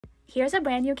Here's a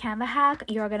brand new Canva hack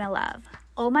you're gonna love.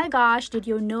 Oh my gosh, did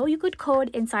you know you could code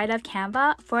inside of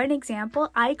Canva? For an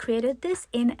example, I created this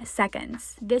in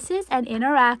seconds. This is an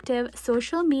interactive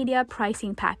social media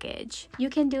pricing package. You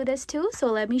can do this too, so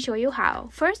let me show you how.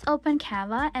 First, open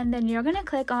Canva and then you're gonna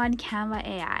click on Canva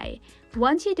AI.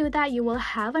 Once you do that, you will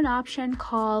have an option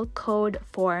called Code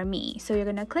for Me. So you're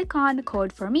gonna click on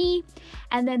Code for Me,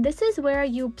 and then this is where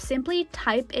you simply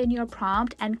type in your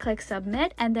prompt and click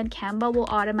Submit, and then Canva will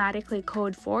automatically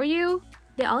code for you.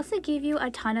 They also give you a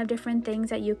ton of different things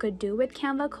that you could do with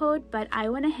Canva code, but I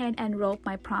went ahead and wrote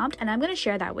my prompt and I'm going to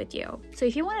share that with you. So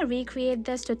if you want to recreate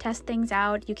this to test things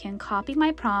out, you can copy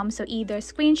my prompt, so either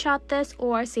screenshot this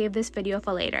or save this video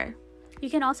for later. You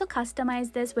can also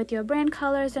customize this with your brand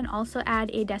colors and also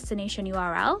add a destination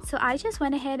URL. So I just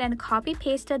went ahead and copy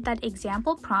pasted that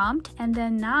example prompt, and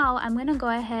then now I'm going to go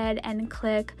ahead and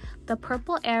click the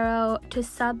purple arrow to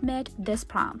submit this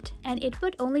prompt. And it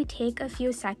would only take a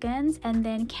few seconds, and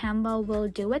then Canva will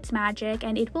do its magic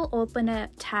and it will open a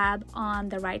tab on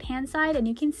the right hand side, and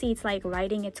you can see it's like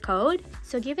writing its code.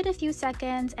 So give it a few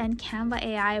seconds and Canva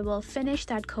AI will finish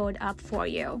that code up for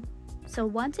you. So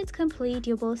once it's complete,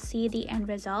 you will see the end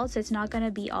results. It's not going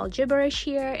to be all gibberish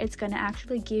here. It's going to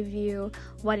actually give you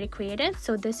what it created.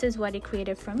 So this is what it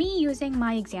created for me using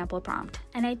my example prompt.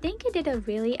 And I think it did a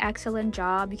really excellent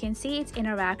job. You can see it's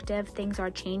interactive, things are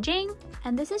changing.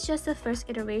 And this is just the first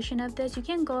iteration of this. You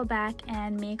can go back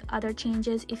and make other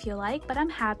changes if you like, but I'm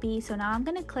happy. So now I'm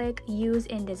going to click Use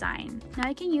in Design. Now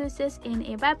you can use this in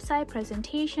a website,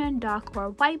 presentation, doc,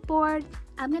 or whiteboard.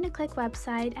 I'm going to click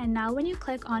website, and now when you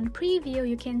click on preview,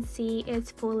 you can see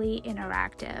it's fully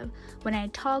interactive. When I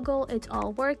toggle, it's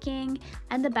all working,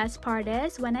 and the best part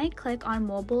is when I click on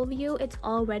mobile view, it's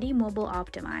already mobile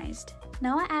optimized.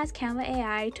 Now I asked Canva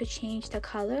AI to change the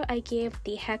color. I gave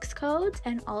the hex codes,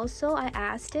 and also I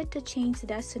asked it to change the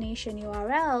destination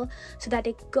URL so that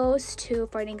it goes to,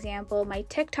 for an example, my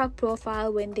TikTok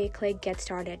profile when they click Get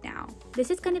Started Now.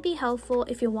 This is going to be helpful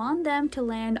if you want them to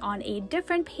land on a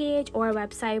different page or a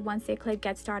website once they click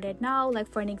Get Started Now, like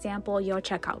for an example, your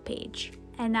checkout page.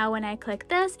 And now when I click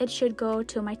this, it should go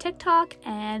to my TikTok,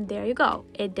 and there you go.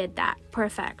 It did that.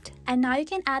 Perfect. And now you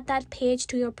can add that page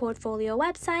to your portfolio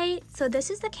website. So this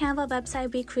is the Canva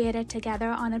website we created together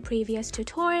on a previous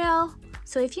tutorial.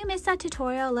 So if you missed that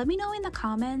tutorial, let me know in the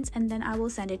comments and then I will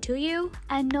send it to you.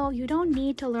 And no, you don't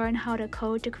need to learn how to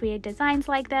code to create designs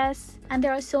like this. And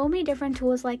there are so many different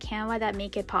tools like Canva that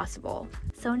make it possible.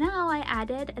 So now I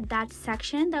added that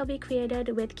section that we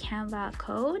created with Canva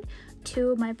code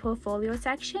to my portfolio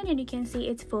section, and you can see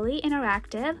it's fully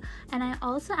interactive, and I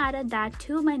also added that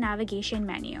to my navigation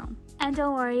menu. And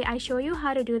don't worry, I show you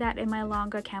how to do that in my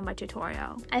longer Canva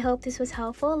tutorial. I hope this was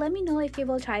helpful. Let me know if you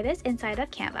will try this inside of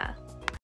Canva.